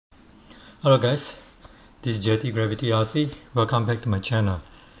Hello guys, this is JT Gravity RC. Welcome back to my channel.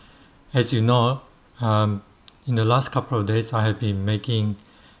 As you know, in the last couple of days I have been making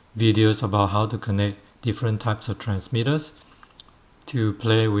videos about how to connect different types of transmitters to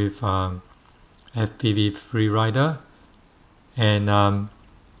play with FPV Freerider, and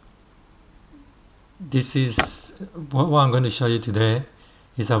this is what I'm going to show you today.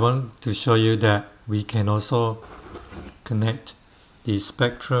 I want to show you that we can also connect the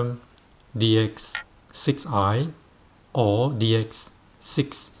Spektrum DX6i or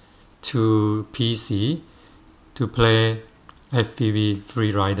DX6 to PC to play FPV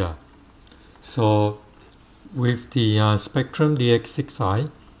Freerider. So with the Spektrum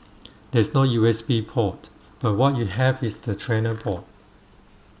DX6i, there's no USB port, but what you have is the trainer port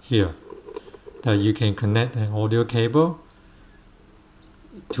here that you can connect an audio cable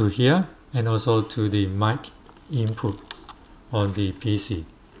to here and also to the mic input on the PC.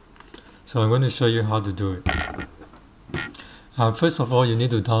 So I'm going to show you how to do it. First of all, you need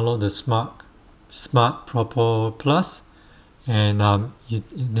to download the SmartpropoPlus, and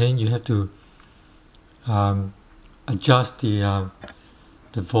then you have to adjust the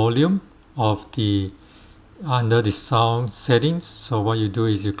volume of the under the sound settings. So what you do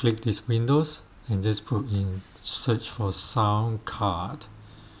is you click this Windows and just put in search for sound card.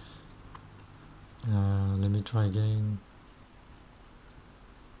 Let me try again.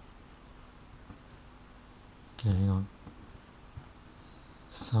 Okay, hang on.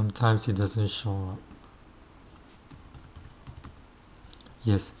 Sometimes it doesn't show up.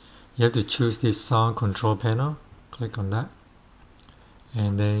 Yes, you have to choose this sound control panel. Click on that,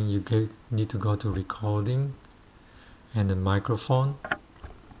 and then you need to go to recording and the microphone.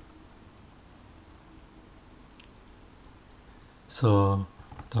 So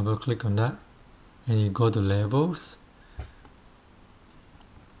double click on that, and you go to levels.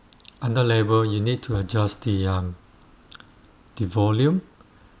 Under label, you need to adjust the volume.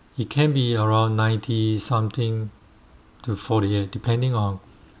 It can be around 90 something to 48, depending on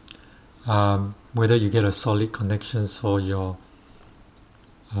whether you get a solid connection for your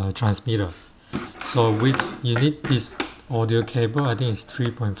transmitter. So you need this audio cable. I think it's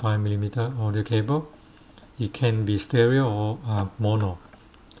 3.5 millimeter audio cable. It can be stereo or mono.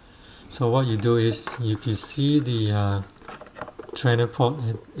 So what you do is, if you see the trainer port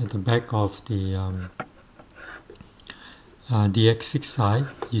at the back of the DX6i,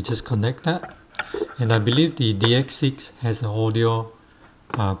 you just connect that, and I believe the DX6 has an audio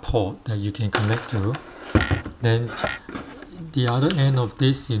port that you can connect to. Then the other end of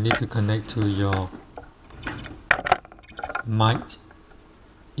this, you need to connect to your mic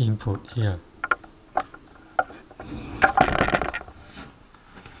input here.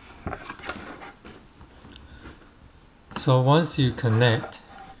 So once you connect,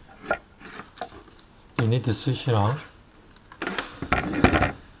 you need to switch it on.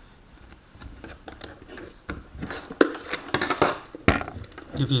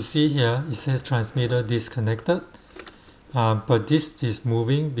 If you see here, it says transmitter disconnected, but this is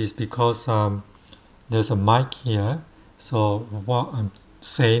moving because there's a mic here. So what I'm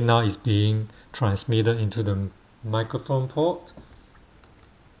saying now is being transmitted into the microphone port.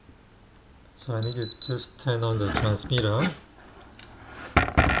 So I need to just turn on the transmitter.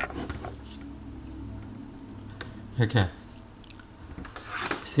 Okay.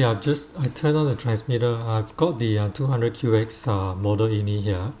 See, I turned on the transmitter. I've got the 200QX model in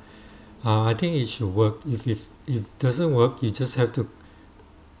here. I think it should work. If it doesn't work, you just have to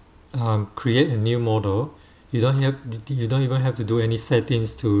create a new model. You don't even have to do any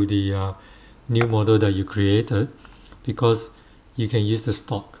settings to the new model that you created, because you can use the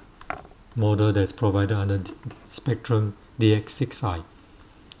stock model that's provided under Spektrum DX6i.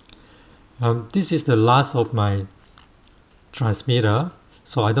 This is the last of my transmitter,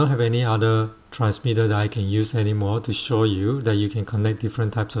 so I don't have any other transmitter that I can use anymore to show you that you can connect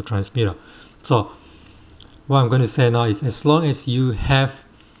different types of transmitter. So what I'm going to say now is, as long as you have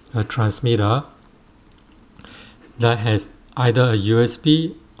a transmitter that has either a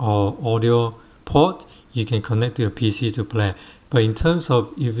USB or audio port, you can connect to your PC to play. But in terms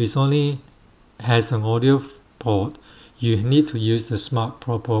of if it only has an audio port, you need to use the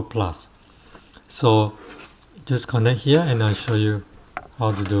SmartpropoPlus. So just connect here and I'll show you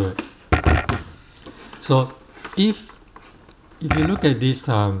how to do it. So if you look at this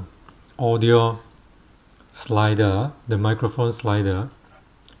audio slider, the microphone slider,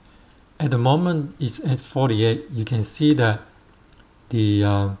 at the moment it's at 48. You can see that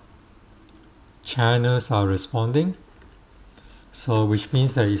the channels are responding, so which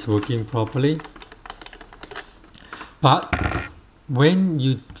means that it's working properly. But when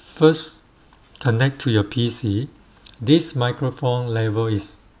you first connect to your PC, this microphone level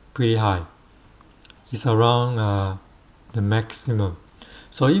is pretty high. It's around the maximum.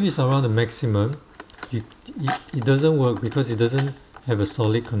 So if it's around the maximum, it doesn't work because it doesn't have a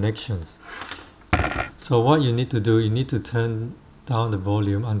solid connections. So what you need to do, you need to turn down the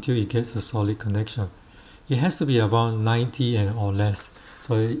volume until it gets a solid connection. It has to be around 90 and or less.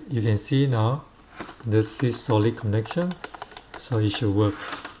 So you can see now this is solid connection, so it should work.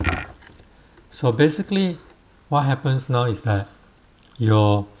 So basically what happens now is that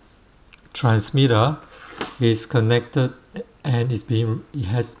your transmitter is connected and it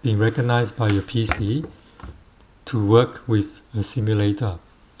has been recognized by your PC to work with a simulator.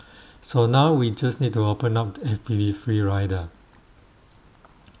 So now we just need to open up the FPV Freerider.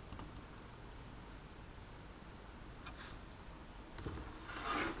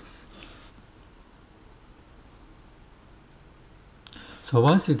 So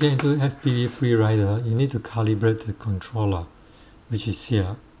once you get into FPV Freerider, you need to calibrate the controller, which is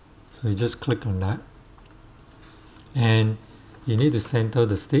here. So you just click on that. And you need to center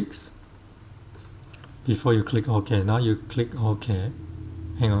the sticks before you click OK. Now you click OK.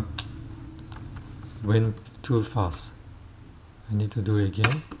 Hang on. It went too fast. I need to do it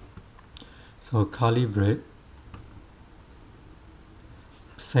again. So calibrate.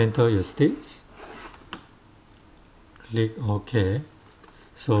 Center your sticks. Click OK.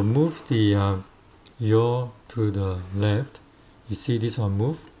 So move the yaw to the left. You see this one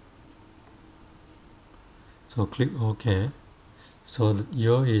move. So click OK. So the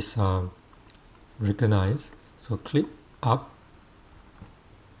yaw is recognized. So click up.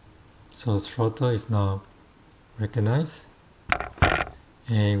 So throttle is now recognized.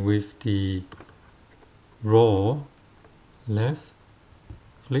 And with the raw left,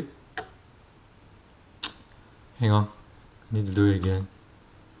 click. Hang on, I need to do it again.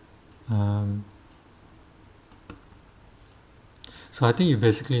 So I think you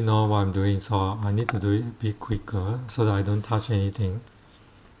basically know what I'm doing, so I need to do it a bit quicker so that I don't touch anything.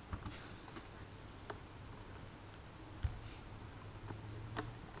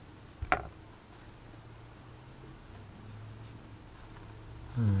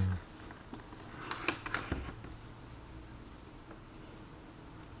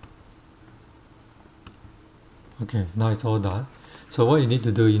 Okay, now it's all done. So what you need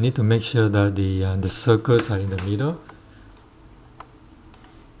to do, you need to make sure that the circles are in the middle.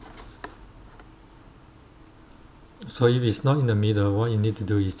 So if it's not in the middle, what you need to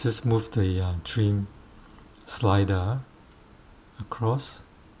do is just move the trim slider across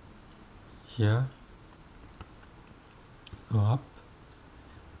here, go up.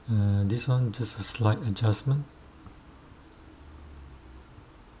 This one just a slight adjustment.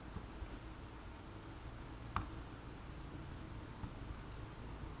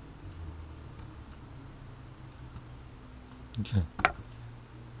 Okay,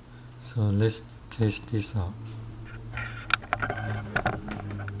 so let's test this out.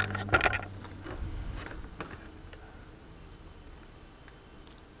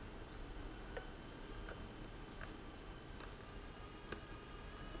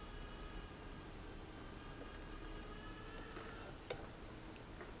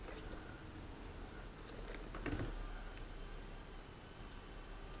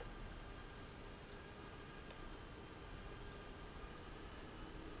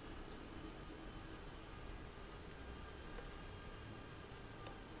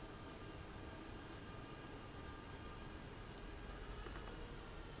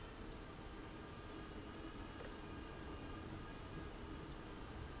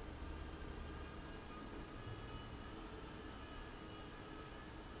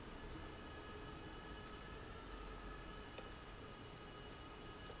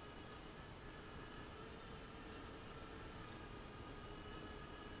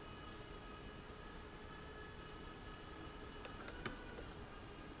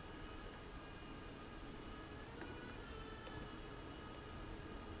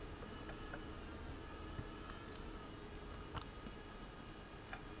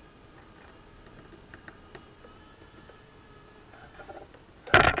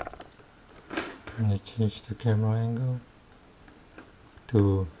 Let's change the camera angle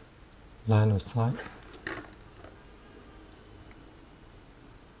to line of sight.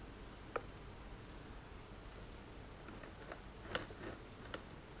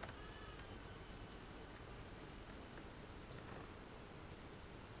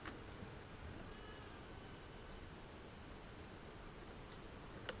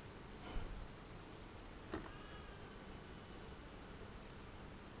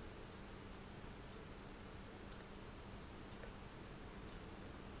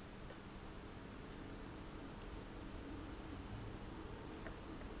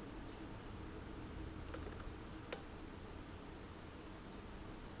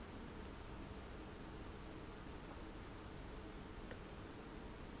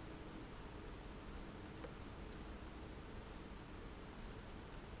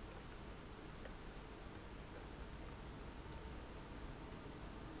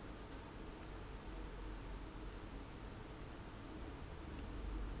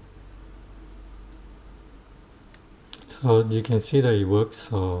 So you can see that it works,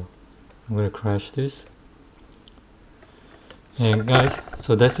 so I'm going to crash this. And guys,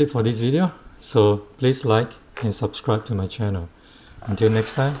 so that's it for this video. So please like and subscribe to my channel. Until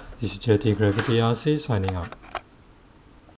next time, this is JT Gravity RC signing out.